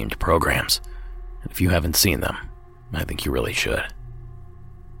Dogman-themed programs. If you haven't seen them, I think you really should.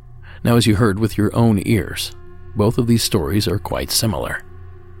 Now, as you heard with your own ears, both of these stories are quite similar.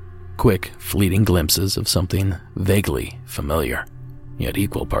 Quick, fleeting glimpses of something vaguely familiar, yet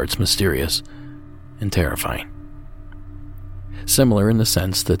equal parts mysterious and terrifying. Similar in the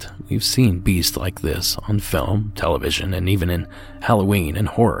sense that we've seen beasts like this on film, television, and even in Halloween and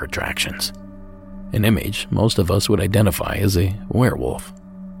horror attractions. An image most of us would identify as a werewolf.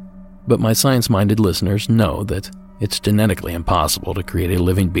 But my science-minded listeners know that it's genetically impossible to create a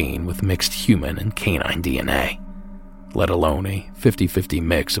living being with mixed human and canine DNA, let alone a 50-50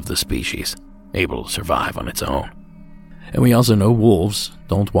 mix of the species, able to survive on its own. And we also know wolves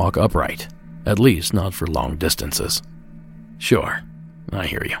don't walk upright, at least not for long distances. Sure, I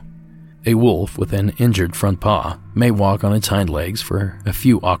hear you. A wolf with an injured front paw may walk on its hind legs for a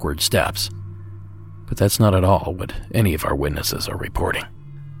few awkward steps, but that's not at all what any of our witnesses are reporting.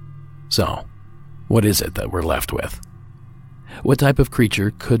 So, what is it that we're left with? What type of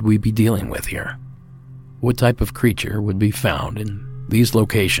creature could we be dealing with here? What type of creature would be found in these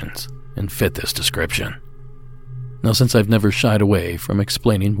locations and fit this description? Now, since I've never shied away from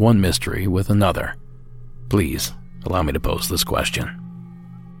explaining one mystery with another, please allow me to pose this question.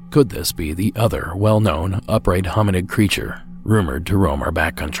 Could this be the other well-known upright hominid creature rumored to roam our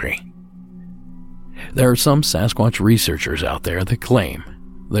backcountry? There are some Sasquatch researchers out there that claim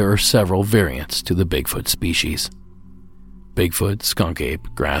there are several variants to the Bigfoot species. Bigfoot, skunk ape,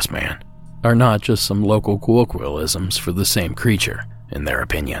 grassman are not just some local colloquialisms for the same creature, in their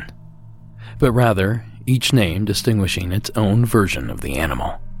opinion, but rather each name distinguishing its own version of the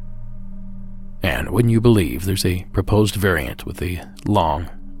animal. And wouldn't you believe there's a proposed variant with a long,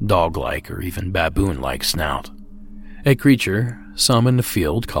 dog-like or even baboon-like snout? A creature some in the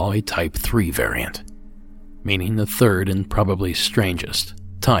field call a Type 3 variant, meaning the third and probably strangest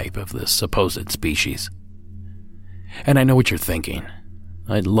type of this supposed species. And I know what you're thinking.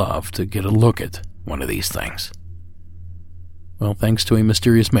 I'd love to get a look at one of these things. Well, thanks to a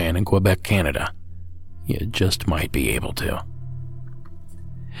mysterious man in Quebec, Canada, you just might be able to.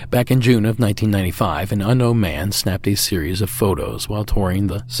 Back in June of 1995, an unknown man snapped a series of photos while touring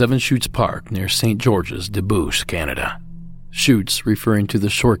the Seven Chutes Park near St. George's, Debouche, Canada. Chutes referring to the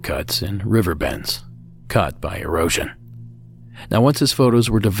shortcuts and river bends cut by erosion. Now, once his photos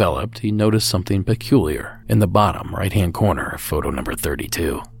were developed, he noticed something peculiar in the bottom right-hand corner of photo number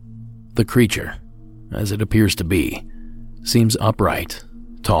 32. The creature, as it appears to be, seems upright,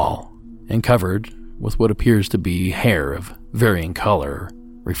 tall, and covered with what appears to be hair of varying color or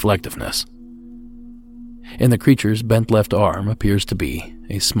reflectiveness. In the creature's bent left arm appears to be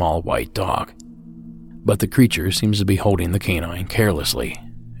a small white dog, but the creature seems to be holding the canine carelessly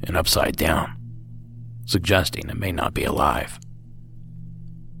and upside down, suggesting it may not be alive.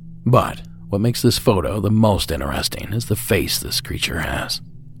 But what makes this photo the most interesting is the face this creature has.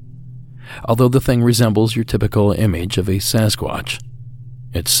 Although the thing resembles your typical image of a Sasquatch,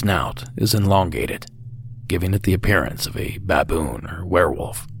 its snout is elongated, giving it the appearance of a baboon or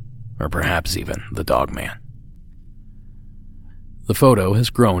werewolf, or perhaps even the Dogman. The photo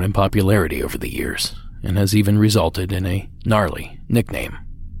has grown in popularity over the years, and has even resulted in a gnarly nickname,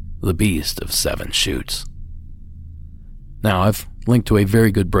 the Beast of Seven Chutes. Now, I've linked to a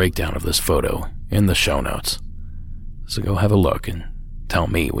very good breakdown of this photo in the show notes, so go have a look and tell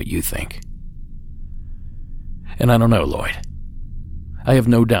me what you think. And I don't know, Lloyd. I have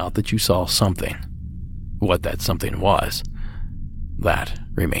no doubt that you saw something, What that something was, that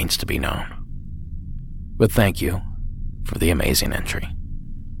remains to be known. But thank you for the amazing entry.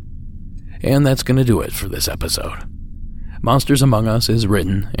 And that's going to do it for this episode. Monsters Among Us is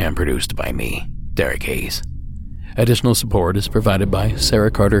written and produced by me, Derek Hayes. Additional support is provided by Sarah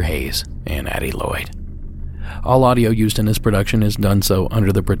Carter Hayes and Addie Lloyd. All audio used in this production is done so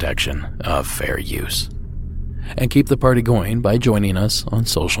under the protection of fair use. And keep the party going by joining us on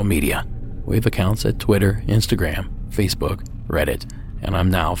social media. We have accounts at Twitter, Instagram, Facebook, Reddit, and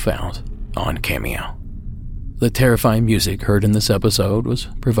I'm now found on Cameo. The terrifying music heard in this episode was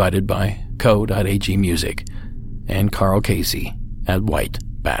provided by Co.ag Music and Carl Casey at White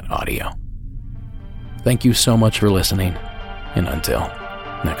Bat Audio. Thank you so much for listening, and until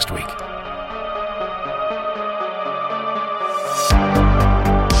next week.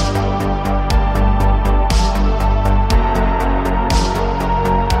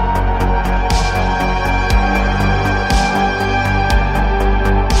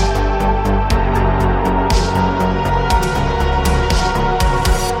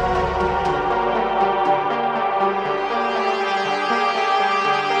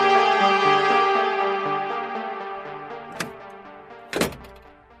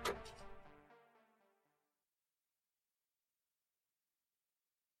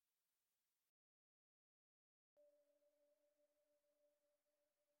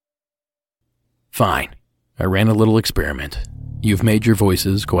 Fine. I ran a little experiment. You've made your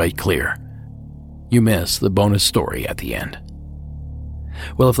voices quite clear. You miss the bonus story at the end.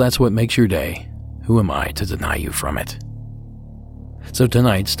 Well, if that's what makes your day, who am I to deny you from it? So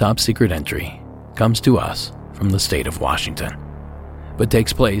tonight's top secret entry comes to us from the state of Washington, but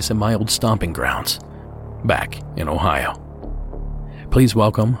takes place at my old stomping grounds, back in Ohio. Please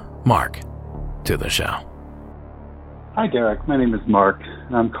welcome Mark to the show. Hi, Derek. My name is Mark,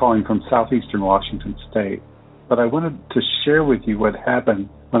 and I'm calling from southeastern Washington State. But I wanted to share with you what happened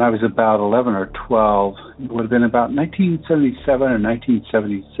when I was about 11 or 12. It would have been about 1977 or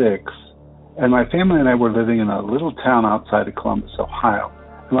 1976. And my family and I were living in a little town outside of Columbus, Ohio.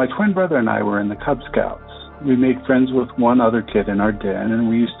 And my twin brother and I were in the Cub Scouts. We made friends with one other kid in our den, and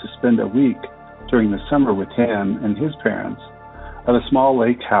we used to spend a week during the summer with him and his parents at a small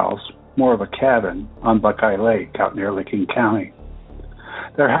lake house, more of a cabin, on Buckeye Lake out near Licking County.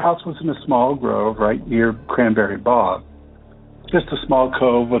 Their house was in a small grove right near Cranberry Bog, just a small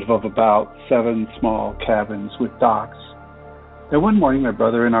cove of about 7 small cabins with docks. And one morning my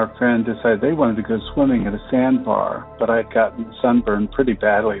brother and our friend decided they wanted to go swimming at a sandbar, but I had gotten sunburned pretty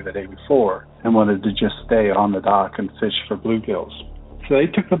badly the day before and wanted to just stay on the dock and fish for bluegills. So they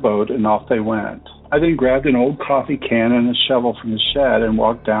took the boat and off they went. I then grabbed an old coffee can and a shovel from the shed and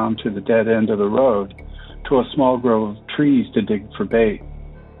walked down to the dead end of the road to a small grove of trees to dig for bait.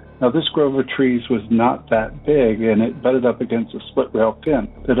 Now, this grove of trees was not that big, and it butted up against a split-rail fence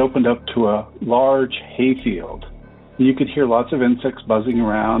that opened up to a large hayfield. You could hear lots of insects buzzing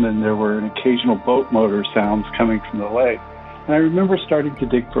around, and there were an occasional boat motor sounds coming from the lake. And I remember starting to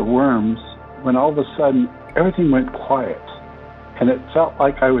dig for worms when all of a sudden everything went quiet, and it felt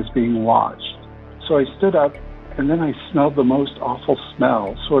like I was being watched. So I stood up, and then I smelled the most awful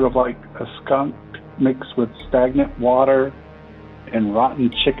smell, sort of like a skunk mixed with stagnant water and rotten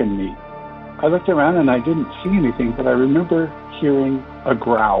chicken meat. I looked around and I didn't see anything, but I remember hearing a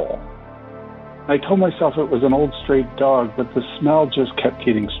growl. I told myself it was an old stray dog, but the smell just kept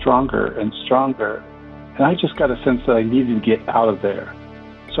getting stronger and stronger, and I just got a sense that I needed to get out of there.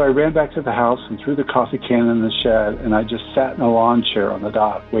 So I ran back to the house and threw the coffee can in the shed, and I just sat in a lawn chair on the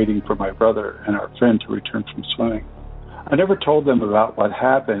dock waiting for my brother and our friend to return from swimming. I never told them about what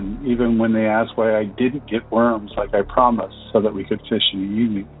happened, even when they asked why I didn't get worms like I promised so that we could fish in the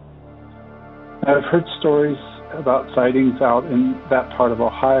evening. I've heard stories about sightings out in that part of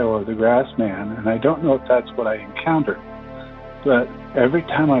Ohio of the Grassman, and I don't know if that's what I encountered. But every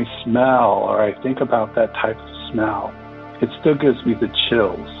time I smell or I think about that type of smell, it still gives me the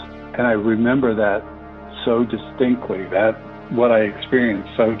chills. And I remember that so distinctly, that what I experienced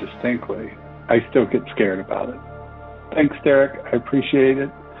so distinctly. I still get scared about it. Thanks, Derek. I appreciate it.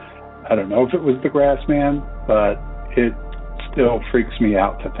 I don't know if it was the Grassman, but it still freaks me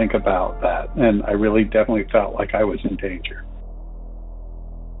out to think about that. And I really definitely felt like I was in danger.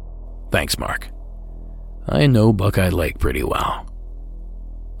 Thanks, Mark. I know Buckeye Lake pretty well.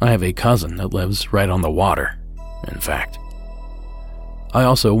 I have a cousin that lives right on the water, in fact. I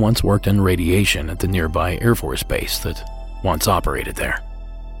also once worked in radiation at the nearby Air Force base that once operated there.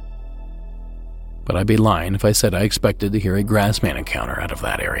 But I'd be lying if I said I expected to hear a Grassman encounter out of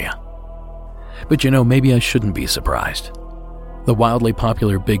that area. But you know, maybe I shouldn't be surprised. The wildly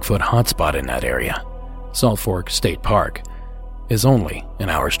popular Bigfoot hotspot in that area Salt Fork State Park is only an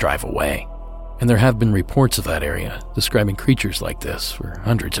hour's drive away, and there have been reports of that area describing creatures like this for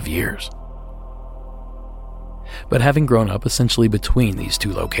hundreds of years. But having grown up essentially between these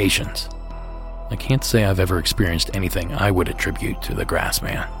two locations, I can't say I've ever experienced anything I would attribute to the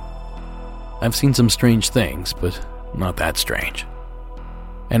Grassman. I've seen some strange things, but not that strange.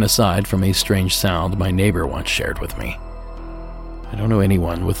 And aside from a strange sound my neighbor once shared with me, I don't know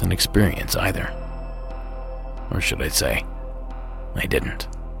anyone with an experience either. Or should I say, I didn't.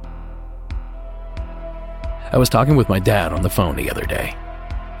 I was talking with my dad on the phone the other day,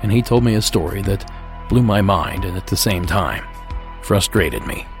 and he told me a story that blew my mind and at the same time frustrated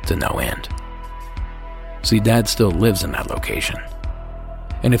me to no end. See, Dad still lives in that location,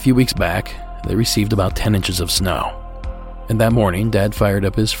 and a few weeks back, they received about 10 inches of snow. And that morning, Dad fired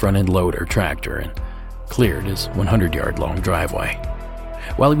up his front-end loader tractor and cleared his 100-yard-long driveway.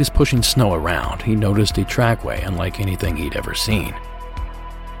 While he was pushing snow around, he noticed a trackway unlike anything he'd ever seen.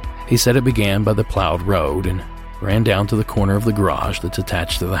 He said it began by the plowed road and ran down to the corner of the garage that's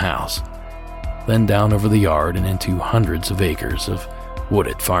attached to the house, then down over the yard and into hundreds of acres of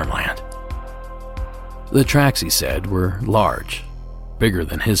wooded farmland. The tracks, he said, were large, bigger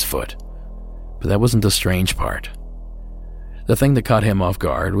than his foot, but that wasn't the strange part. The thing that caught him off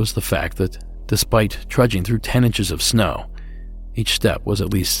guard was the fact that, despite trudging through 10 inches of snow, each step was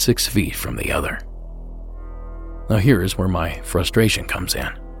at least 6 feet from the other. Now here is where my frustration comes in.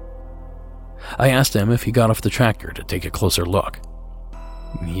 I asked him if he got off the tractor to take a closer look.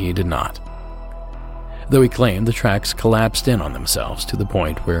 He did not. Though he claimed the tracks collapsed in on themselves to the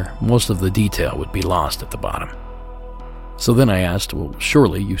point where most of the detail would be lost at the bottom. So then I asked, well,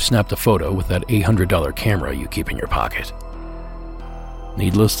 surely you snapped a photo with that $800 camera you keep in your pocket.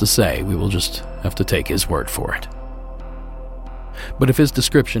 Needless to say, we will just have to take his word for it. But if his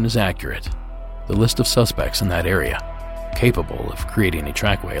description is accurate, the list of suspects in that area, capable of creating a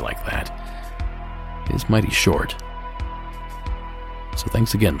trackway like that, is mighty short. So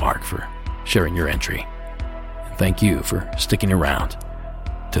thanks again, Mark, for sharing your entry. And thank you for sticking around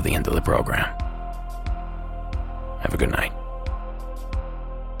to the end of the program. Have a good night.